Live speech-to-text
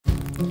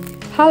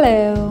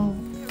Hello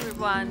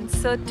everyone,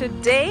 so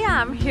today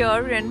I'm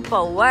here in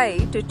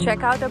Powai to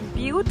check out a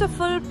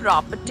beautiful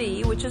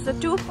property which is a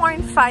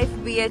 2.5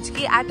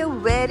 BHK at a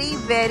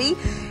very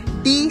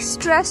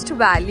distressed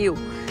value.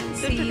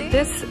 So today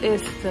this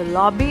is the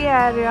lobby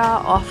area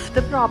of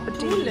the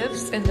property. Who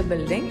lives in the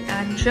building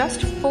and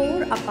just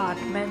 4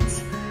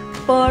 apartments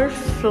per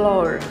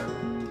floor.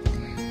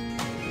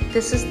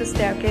 This is the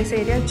staircase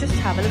area. Just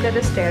have a look at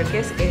the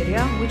staircase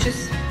area, which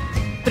is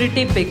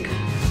pretty big.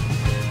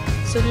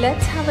 So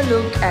let's have a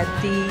look at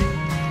the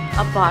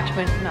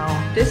apartment now.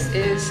 This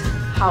is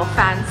how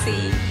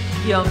fancy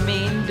your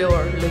main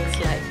door looks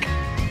like.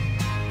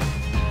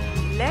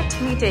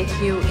 Let me take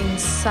you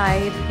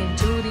inside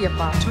into the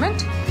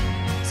apartment.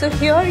 So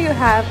here you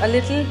have a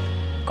little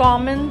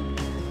common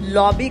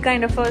lobby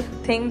kind of a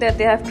thing that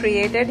they have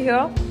created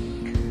here,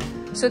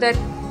 so that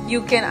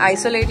you can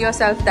isolate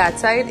yourself that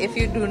side if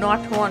you do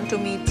not want to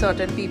meet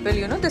certain people.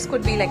 You know, this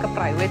could be like a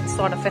private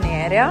sort of an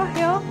area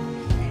here.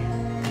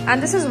 And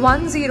this is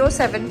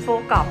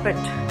 1074 carpet.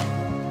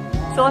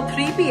 So a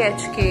 3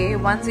 BHK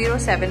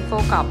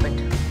 1074 carpet.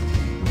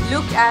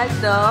 Look at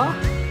the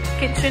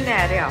kitchen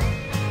area.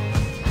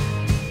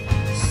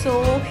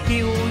 So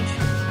huge.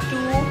 2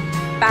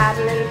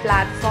 parallel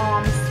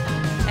platforms.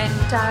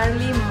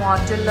 Entirely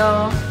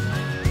modular.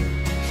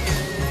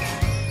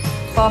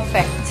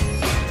 Perfect.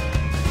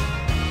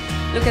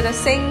 Look at the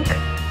sink.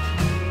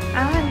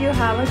 And you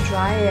have a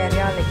dry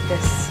area like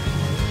this.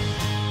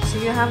 So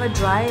you have a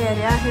dry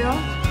area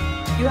here.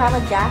 You have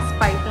a gas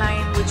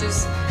pipeline, which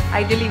is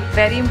ideally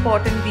very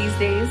important these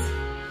days.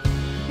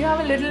 You have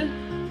a little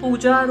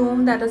puja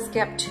room that is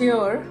kept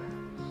here.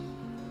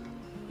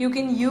 You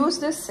can use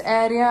this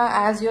area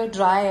as your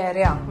dry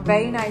area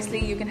very nicely.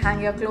 You can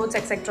hang your clothes,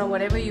 etc.,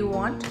 whatever you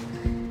want.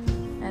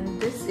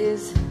 And this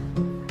is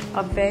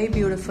a very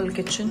beautiful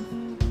kitchen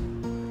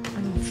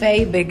and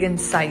very big in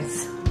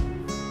size.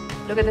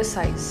 Look at the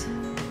size.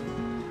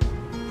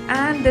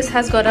 And this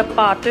has got a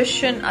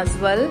partition as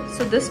well.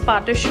 So this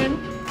partition,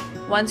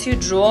 once you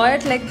draw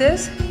it like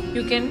this,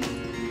 you can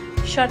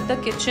shut the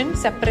kitchen,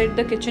 separate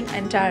the kitchen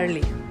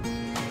entirely.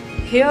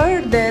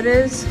 Here there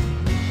is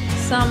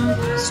some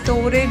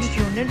storage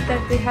unit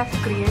that they have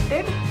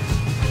created.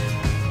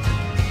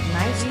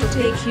 Nice to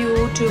take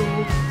you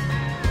to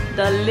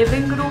the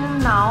living room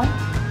now.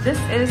 This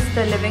is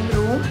the living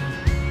room.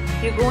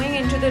 You're going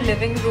into the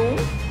living room.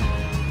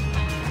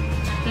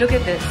 Look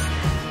at this.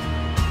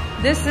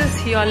 This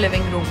is your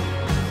living room.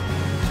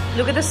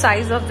 Look at the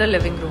size of the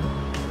living room.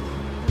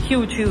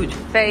 Huge,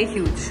 very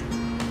huge.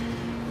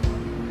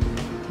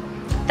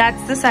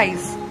 That's the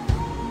size.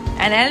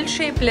 An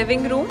L-shaped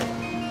living room.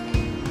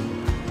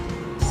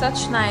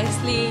 Such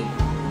nicely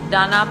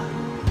done up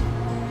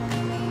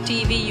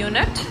TV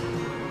unit.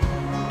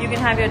 You can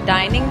have your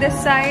dining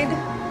this side.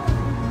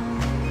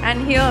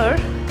 And here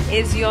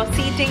is your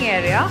seating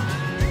area.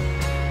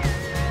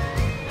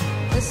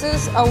 This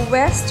is a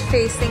west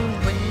facing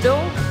window.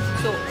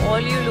 So all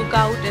you look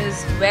out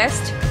is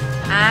west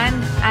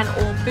and an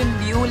open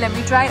view. Let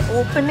me try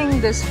opening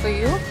this for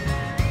you.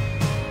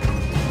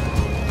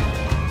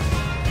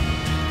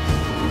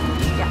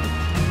 Yeah.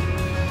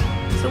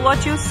 So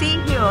what you see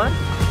here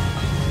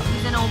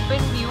is an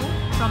open view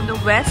from the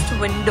west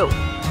window.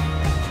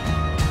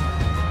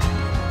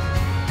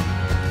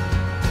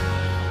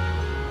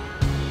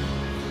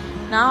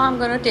 Now I'm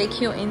going to take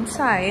you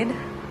inside.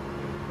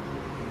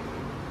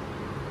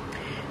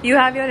 You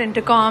have your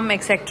intercom,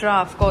 etc.,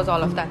 of course,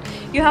 all of that.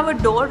 You have a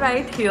door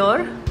right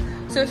here.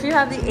 So if you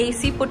have the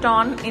AC put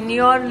on in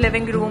your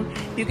living room,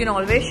 you can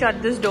always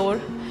shut this door.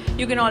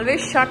 You can always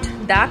shut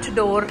that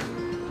door.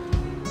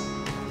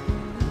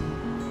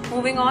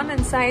 Moving on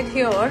inside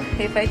here,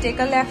 if I take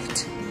a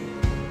left,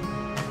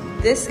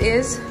 this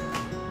is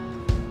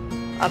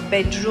a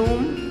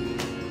bedroom,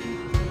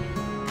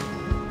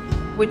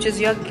 which is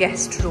your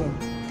guest room.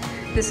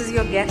 This is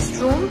your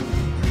guest room.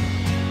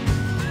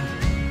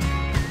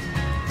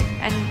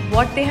 And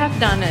what they have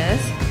done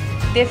is,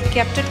 they've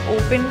kept it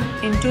open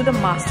into the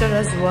master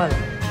as well.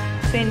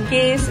 So in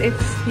case if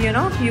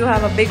you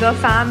have a bigger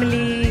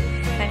family,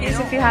 and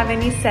if you have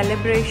any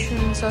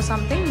celebrations or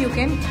something, you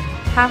can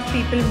have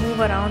people move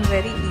around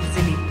very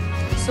easily.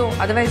 So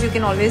otherwise you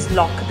can always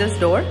lock this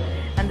door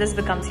and this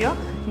becomes your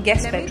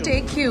guest bedroom. Let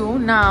me take you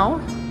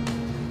now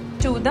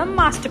to the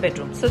master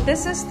bedroom. So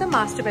this is the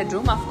master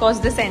bedroom. Of course,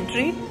 this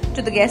entry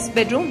to the guest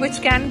bedroom,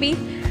 which can be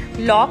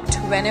locked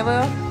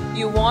whenever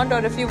you want,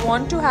 or if you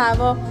want to have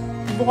a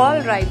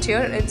wall right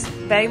here, it's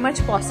very much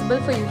possible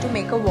for you to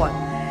make a wall.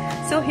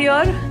 So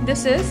here,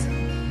 this is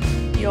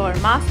your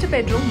master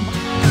bedroom.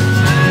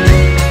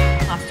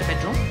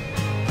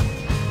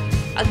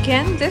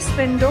 Again, this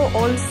window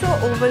also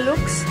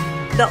overlooks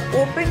the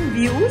open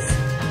views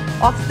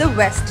of the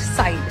west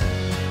side.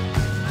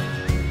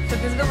 So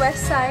this is the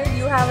west side.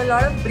 You have a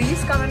lot of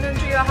breeze coming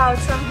into your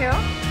house from here.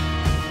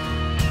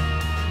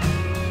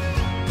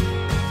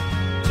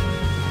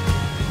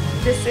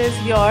 This is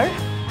your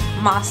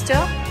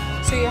master.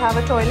 So you have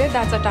a toilet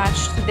that's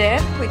attached there.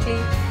 Quickly,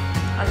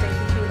 I'll take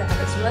you through that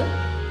as well.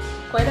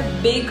 Quite a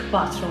big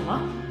bathroom, huh?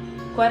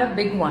 quite a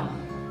big one.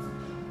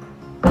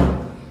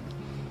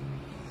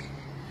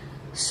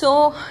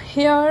 So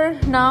here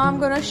now I'm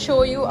gonna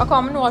show you a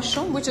common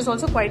washroom, which is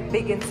also quite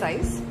big in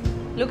size.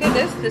 Look at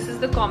this. This is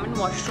the common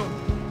washroom.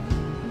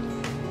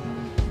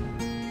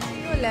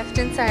 Your left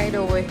hand side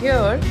over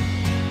here,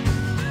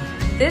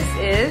 this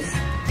is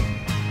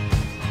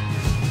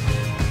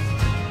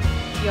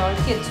your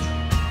kids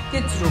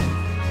room.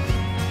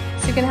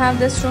 So you can have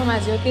this room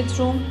as your kids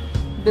room.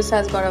 This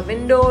has got a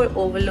window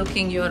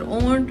overlooking your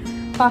own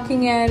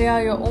parking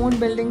area, your own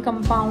building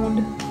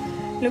compound.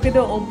 Look at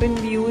the open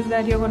views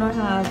that you're gonna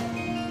have.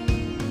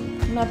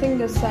 Nothing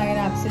this side,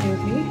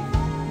 absolutely.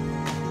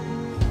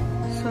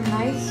 So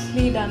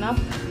nicely done up.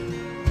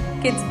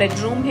 Kids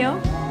bedroom here.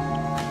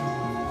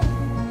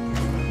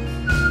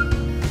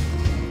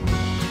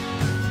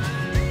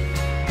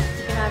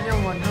 You can have your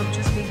wardrobe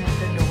just behind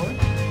the door.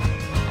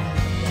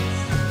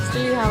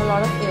 Still you have a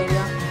lot of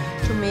area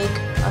to make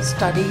a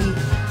study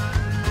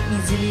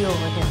easily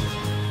over here.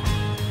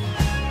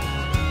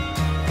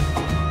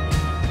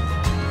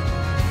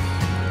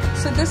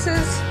 So this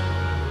is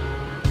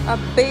a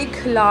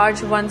big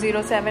large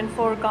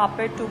 1074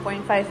 carpet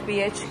 2.5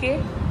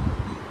 BHK.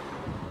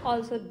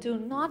 Also do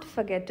not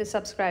forget to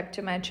subscribe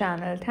to my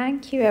channel.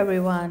 Thank you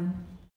everyone.